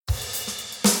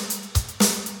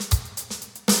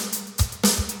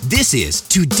This is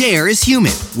To Dare is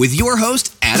Human with your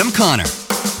host, Adam Connor.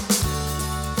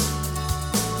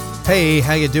 Hey,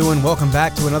 how you doing? Welcome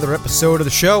back to another episode of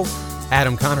the show.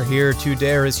 Adam Connor here, To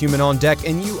Dare is Human on deck,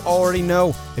 and you already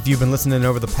know, if you've been listening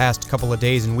over the past couple of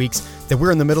days and weeks, that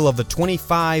we're in the middle of the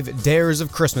 25 Dares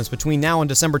of Christmas. Between now and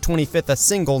December 25th, a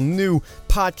single new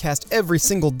podcast every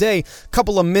single day,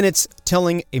 couple of minutes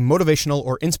telling a motivational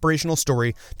or inspirational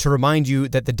story to remind you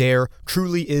that the dare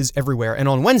truly is everywhere. And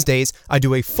on Wednesdays, I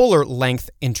do a fuller length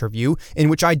interview in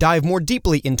which I dive more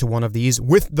deeply into one of these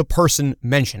with the person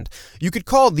mentioned. You could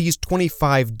call these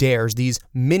 25 dares, these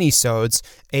mini-sodes,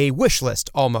 a wish list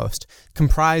almost,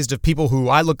 comprised of people who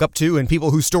I look up to and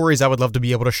people whose stories I would love to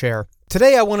be able to share.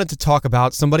 Today I wanted to talk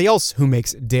about somebody else who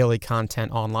makes daily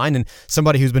content online and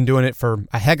somebody who's been doing it for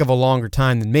a heck of a longer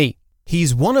time than me.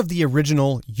 He's one of the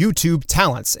original YouTube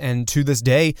talents and to this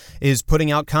day is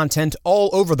putting out content all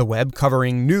over the web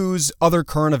covering news, other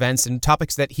current events, and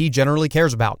topics that he generally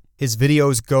cares about. His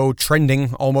videos go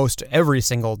trending almost every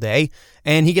single day,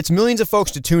 and he gets millions of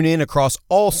folks to tune in across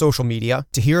all social media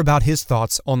to hear about his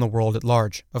thoughts on the world at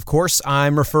large. Of course,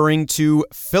 I'm referring to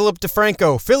Philip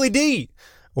DeFranco, Philly D,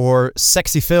 or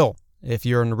Sexy Phil, if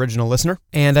you're an original listener.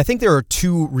 And I think there are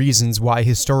two reasons why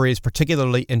his story is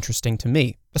particularly interesting to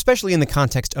me, especially in the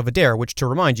context of a dare, which, to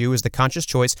remind you, is the conscious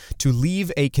choice to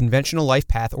leave a conventional life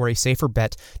path or a safer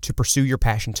bet to pursue your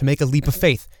passion, to make a leap of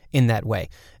faith in that way.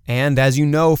 And as you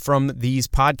know from these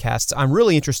podcasts, I'm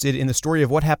really interested in the story of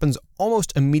what happens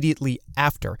almost immediately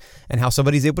after and how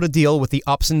somebody's able to deal with the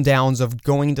ups and downs of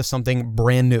going into something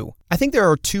brand new. I think there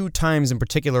are two times in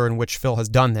particular in which Phil has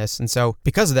done this, and so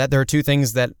because of that, there are two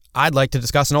things that I'd like to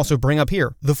discuss and also bring up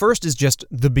here. The first is just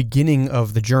the beginning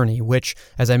of the journey, which,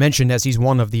 as I mentioned, as he's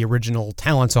one of the original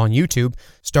talents on YouTube,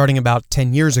 starting about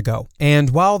 10 years ago. And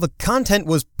while the content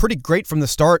was pretty great from the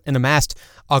start and amassed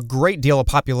a great deal of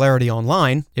popularity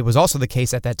online, it was also the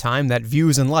case at that time that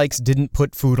views and likes didn't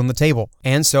put food on the table.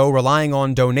 And so relying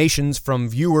on donations from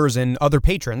viewers and other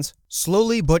patrons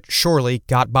slowly but surely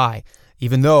got by,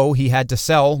 even though he had to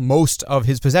sell most of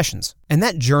his possessions. And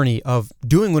that journey of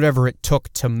doing whatever it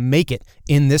took to make it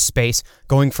in this space,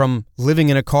 going from living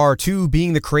in a car to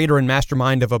being the creator and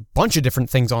mastermind of a bunch of different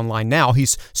things online now,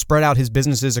 he's spread out his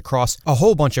businesses across a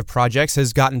whole bunch of projects,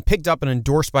 has gotten picked up and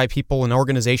endorsed by people and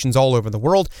organizations all over the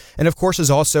world, and of course has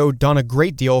also done a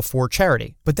great deal for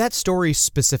charity. But that story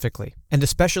specifically, and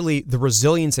especially the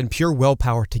resilience and pure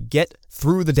willpower to get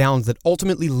through the downs that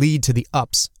ultimately lead to the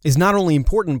ups, is not only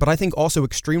important, but I think also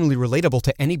extremely relatable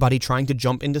to anybody trying to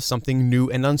jump into something new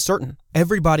and uncertain.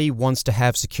 Everybody wants to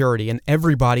have security, and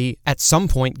everybody at some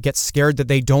point gets scared that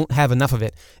they don't have enough of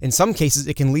it. In some cases,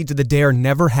 it can lead to the dare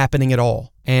never happening at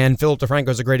all. And Philip DeFranco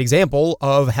is a great example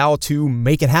of how to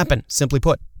make it happen, simply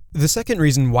put. The second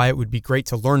reason why it would be great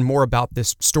to learn more about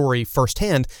this story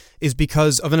firsthand is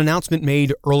because of an announcement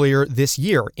made earlier this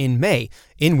year in May,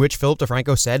 in which Philip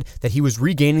DeFranco said that he was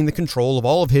regaining the control of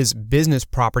all of his business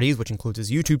properties, which includes his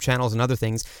YouTube channels and other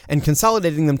things, and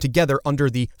consolidating them together under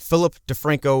the Philip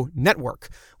DeFranco Network.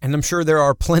 And I'm sure there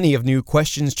are plenty of new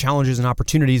questions, challenges, and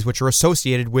opportunities which are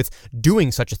associated with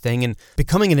doing such a thing and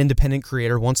becoming an independent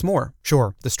creator once more.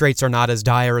 Sure, the straits are not as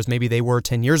dire as maybe they were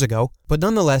 10 years ago, but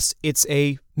nonetheless, it's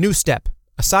a new step,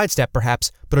 a sidestep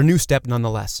perhaps, but a new step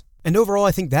nonetheless. And overall,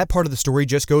 I think that part of the story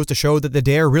just goes to show that the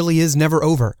dare really is never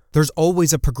over. There's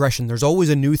always a progression. There's always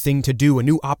a new thing to do, a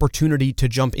new opportunity to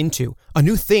jump into, a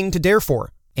new thing to dare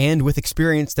for. And with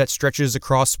experience that stretches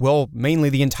across, well, mainly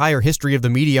the entire history of the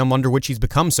medium under which he's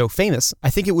become so famous,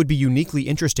 I think it would be uniquely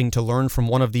interesting to learn from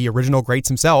one of the original greats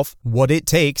himself what it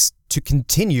takes to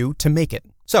continue to make it.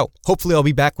 So hopefully I'll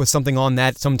be back with something on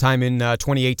that sometime in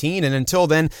 2018. And until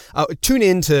then, tune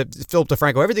in to Philip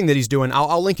DeFranco, everything that he's doing.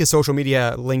 I'll link his social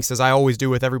media links, as I always do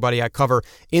with everybody I cover,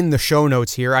 in the show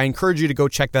notes here. I encourage you to go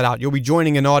check that out. You'll be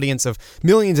joining an audience of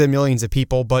millions and millions of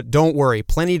people, but don't worry,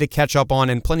 plenty to catch up on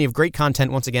and plenty of great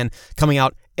content, once again, coming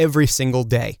out every single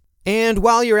day. And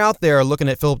while you're out there looking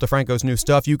at Philip DeFranco's new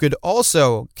stuff, you could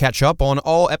also catch up on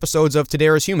all episodes of To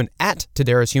Dare is Human at To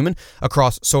Dare is Human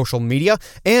across social media.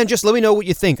 And just let me know what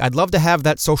you think. I'd love to have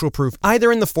that social proof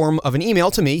either in the form of an email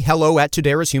to me,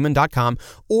 hello@todareishuman.com,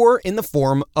 or in the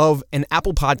form of an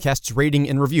Apple Podcasts rating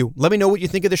and review. Let me know what you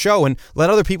think of the show and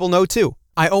let other people know too.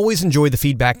 I always enjoy the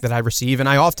feedback that I receive, and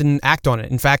I often act on it.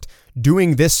 In fact,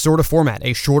 doing this sort of format,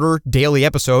 a shorter daily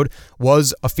episode,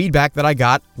 was a feedback that I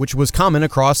got, which was common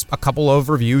across a couple of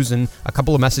reviews and a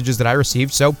couple of messages that I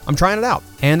received, so I'm trying it out.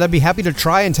 And I'd be happy to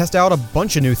try and test out a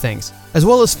bunch of new things. as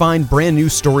well as find brand new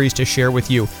stories to share with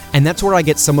you. And that's where I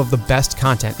get some of the best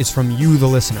content, is from you, the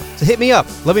listener. So hit me up.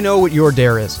 Let me know what your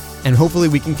dare is, and hopefully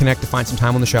we can connect to find some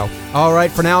time on the show. All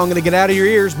right, for now, I'm going to get out of your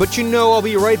ears, but you know I'll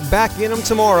be right back in them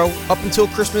tomorrow, up until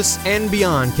Christmas and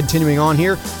beyond, continuing on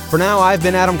here. For now, I've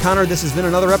been Adam Connor. This has been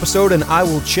another episode, and I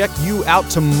will check you out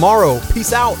tomorrow.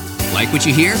 Peace out. Like what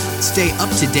you hear? Stay up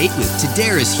to date with To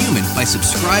Dare is Human by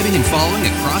subscribing and following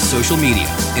across social media.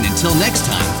 And until next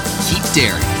time, keep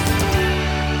daring.